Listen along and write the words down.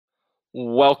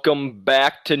Welcome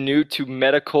back to New to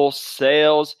Medical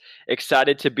Sales.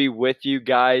 Excited to be with you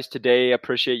guys today.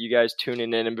 Appreciate you guys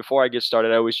tuning in. And before I get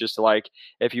started, I always just like,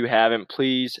 if you haven't,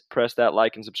 please press that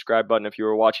like and subscribe button if you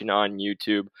were watching on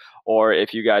YouTube, or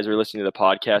if you guys are listening to the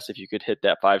podcast, if you could hit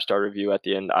that 5-star review at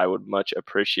the end, I would much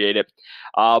appreciate it.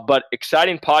 But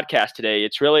exciting podcast today.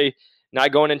 It's really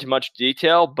not going into much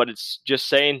detail, but it's just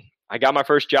saying I got my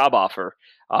first job offer.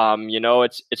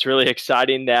 It's really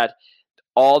exciting that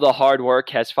all the hard work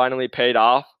has finally paid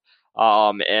off.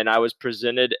 And I was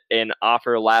presented an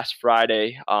offer last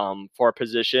Friday for a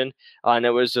position, and it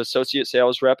was associate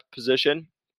sales rep position.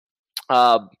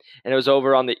 And it was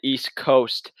over on the East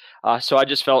Coast. So I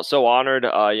just felt so honored,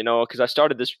 because I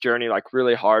started this journey like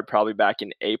really hard, probably back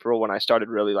in April when I started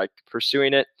really like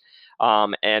pursuing it.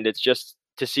 And it's just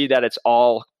to see that it's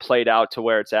all played out to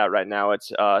where it's at right now. It's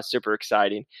super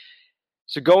exciting.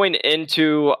 So going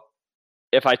into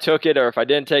if I took it or if I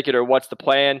didn't take it or what's the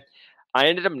plan. I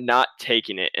ended up not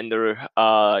taking it. And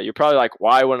you're probably like,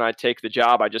 why wouldn't I take the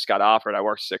job? I just got offered. I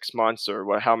worked 6 months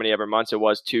or how many ever months it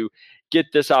was to get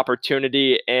this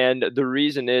opportunity. And the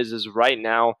reason is right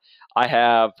now I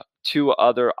have two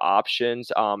other options,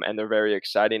 and they're very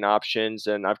exciting options.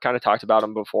 And I've kind of talked about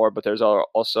them before, but there's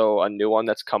also a new one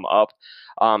that's come up.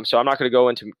 So I'm not going to go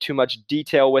into too much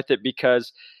detail with it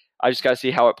because I just got to see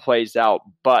how it plays out.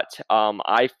 But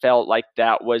I felt like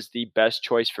that was the best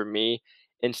choice for me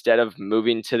instead of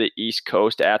moving to the East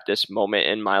Coast at this moment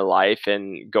in my life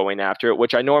and going after it,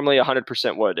 which I normally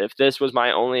 100% would. If this was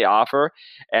my only offer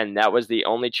and that was the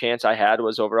only chance I had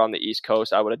was over on the East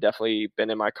Coast, I would have definitely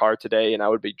been in my car today and I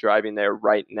would be driving there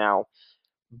right now.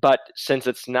 But since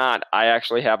it's not, I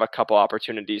actually have a couple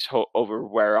opportunities over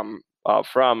where I'm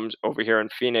from over here in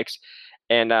Phoenix,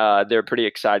 and they're pretty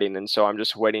exciting. And so I'm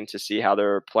just waiting to see how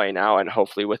they're playing out, and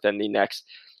hopefully within the next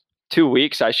 2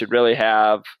 weeks, I should really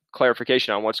have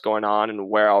clarification on what's going on and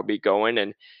where I'll be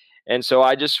going. And so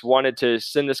I just wanted to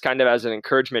send this kind of as an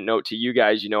encouragement note to you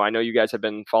guys. I know you guys have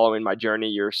been following my journey.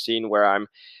 You're seeing where I'm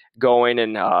going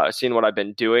and seeing what I've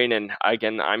been doing. And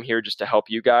again, I'm here just to help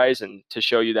you guys and to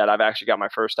show you that I've actually got my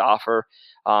first offer.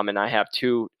 And I have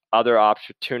two other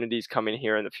opportunities coming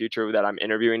here in the future that I'm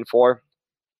interviewing for.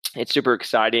 It's super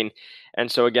exciting.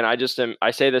 And so again,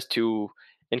 I say this to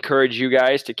encourage you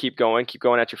guys to keep going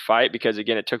at your fight, because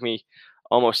again, it took me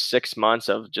almost 6 months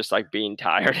of just like being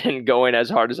tired and going as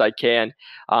hard as I can.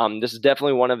 This is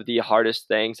definitely one of the hardest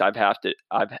things I've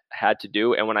had to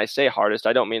do. And when I say hardest,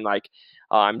 I don't mean like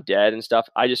I'm dead and stuff.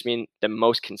 I just mean the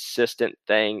most consistent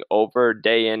thing over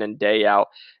day in and day out,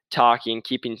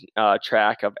 keeping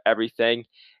track of everything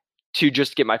to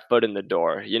just get my foot in the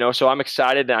door, So I'm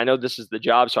excited, and I know this is the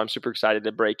job, so I'm super excited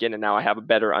to break in, and now I have a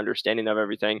better understanding of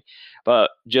everything. But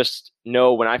just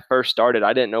know, when I first started,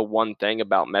 I didn't know one thing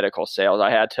about medical sales. I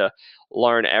had to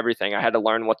learn everything. I had to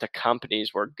learn what the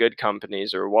companies were, good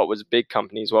companies, or what was big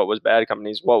companies, what was bad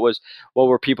companies, what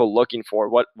were people looking for,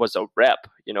 what was a rep,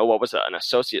 what was an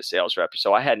associate sales rep.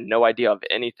 So I had no idea of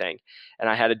anything, and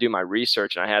I had to do my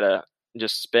research, and I had to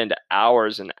just spend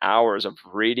hours and hours of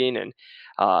reading and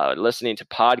listening to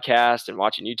podcasts and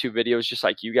watching YouTube videos, just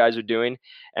like you guys are doing.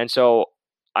 And so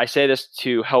I say this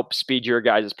to help speed your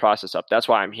guys' process up. That's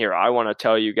why I'm here. I want to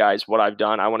tell you guys what I've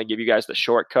done. I want to give you guys the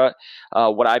shortcut,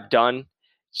 what I've done.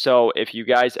 So if you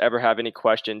guys ever have any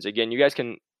questions, again, you guys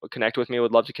can connect with me.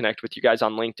 Would love to connect with you guys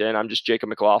on LinkedIn. I'm just Jacob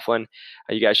McLaughlin.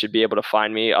 You guys should be able to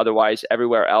find me. Otherwise,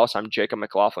 everywhere else, I'm Jacob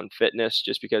McLaughlin Fitness,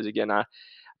 just because, again,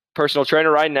 personal trainer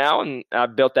right now, and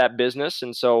I've built that business.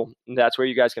 And so that's where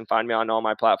you guys can find me on all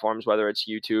my platforms, whether it's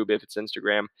YouTube, if it's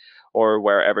Instagram, or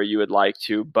wherever you would like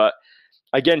to. But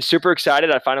again, super excited.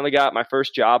 I finally got my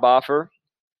first job offer.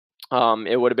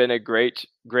 It would have been a great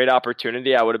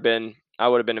opportunity. I would have been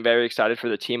very excited for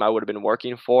the team I would have been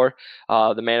working for.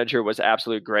 The manager was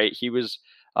absolutely great. He was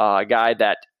a guy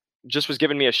that just was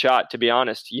giving me a shot, to be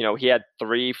honest. He had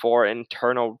 3-4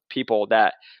 internal people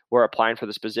that were applying for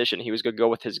this position. He was going to go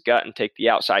with his gut and take the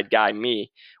outside guy,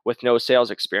 me, with no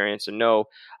sales experience and no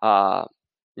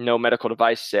medical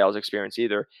device sales experience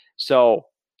either. So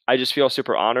I just feel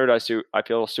super honored. I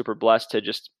feel super blessed to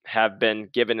just have been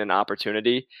given an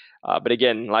opportunity. But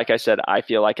again, like I said, I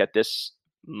feel like at this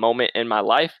moment in my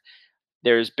life,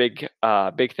 there's big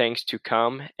things to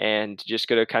come, and just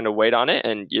gonna kind of wait on it.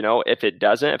 And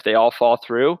if they all fall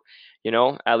through,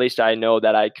 at least I know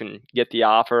that I can get the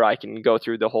offer. I can go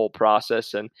through the whole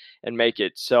process and make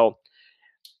it. So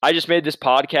I just made this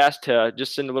podcast to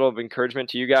just send a little of encouragement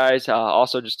to you guys.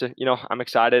 Also, just to, I'm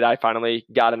excited. I finally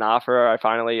got an offer.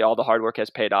 All the hard work has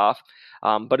paid off.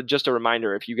 But just a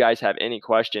reminder, if you guys have any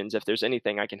questions, if there's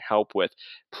anything I can help with,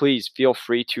 please feel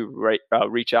free to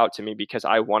reach out to me, because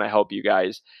I want to help you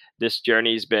guys. This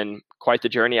journey has been quite the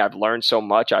journey. I've learned so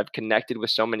much. I've connected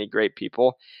with so many great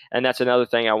people. And that's another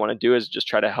thing I want to do, is just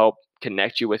try to help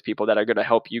connect you with people that are going to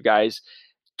help you guys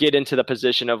get into the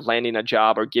position of landing a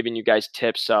job, or giving you guys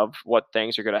tips of what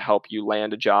things are going to help you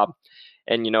land a job.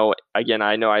 And, again,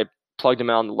 I know I plugged him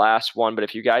out on the last one, but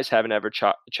if you guys haven't ever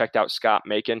checked out Scott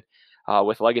Macon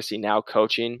with Legacy Now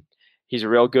Coaching, he's a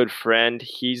real good friend.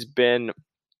 He's been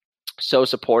so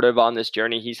supportive on this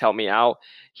journey. He's helped me out.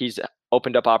 He's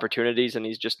opened up opportunities, and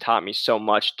he's just taught me so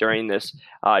much during this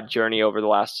journey over the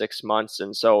last 6 months.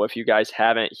 And so if you guys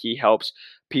haven't, he helps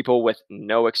people with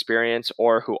no experience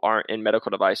or who aren't in medical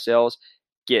device sales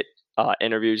get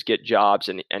interviews, get jobs,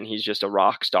 and he's just a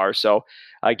rock star. So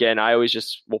again, I always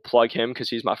just will plug him because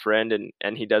he's my friend,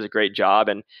 and he does a great job.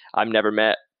 And I've never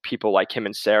met people like him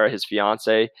and Sarah, his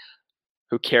fiance,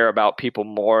 who care about people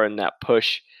more, and that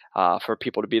push for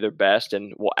people to be their best,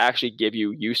 and will actually give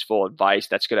you useful advice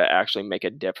that's going to actually make a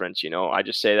difference. I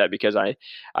just say that because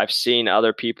I've seen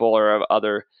other people or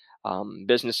other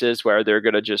businesses where they're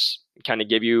going to just kind of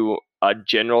give you a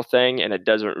general thing, and it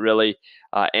doesn't really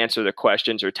answer the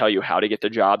questions or tell you how to get the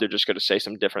job. They're just going to say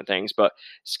some different things. But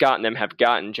Scott and them have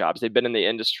gotten jobs. They've been in the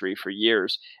industry for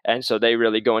years, and so they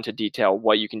really go into detail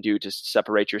what you can do to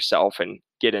separate yourself and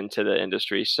get into the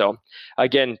industry. So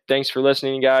again, thanks for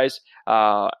listening, guys.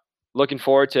 Looking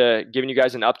forward to giving you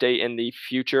guys an update in the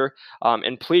future.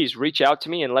 And please reach out to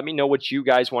me and let me know what you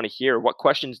guys want to hear. What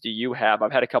questions do you have?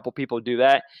 I've had a couple people do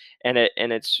that, and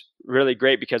it's really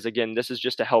great because, again, this is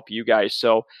just to help you guys.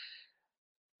 So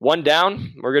one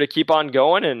down, we're going to keep on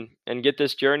going and get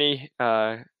this journey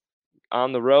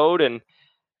on the road, and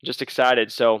just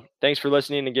excited. So thanks for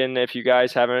listening. Again, if you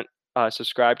guys haven't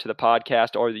subscribed to the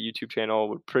podcast or the YouTube channel,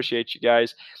 would appreciate you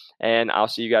guys. And I'll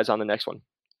see you guys on the next one.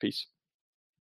 Peace.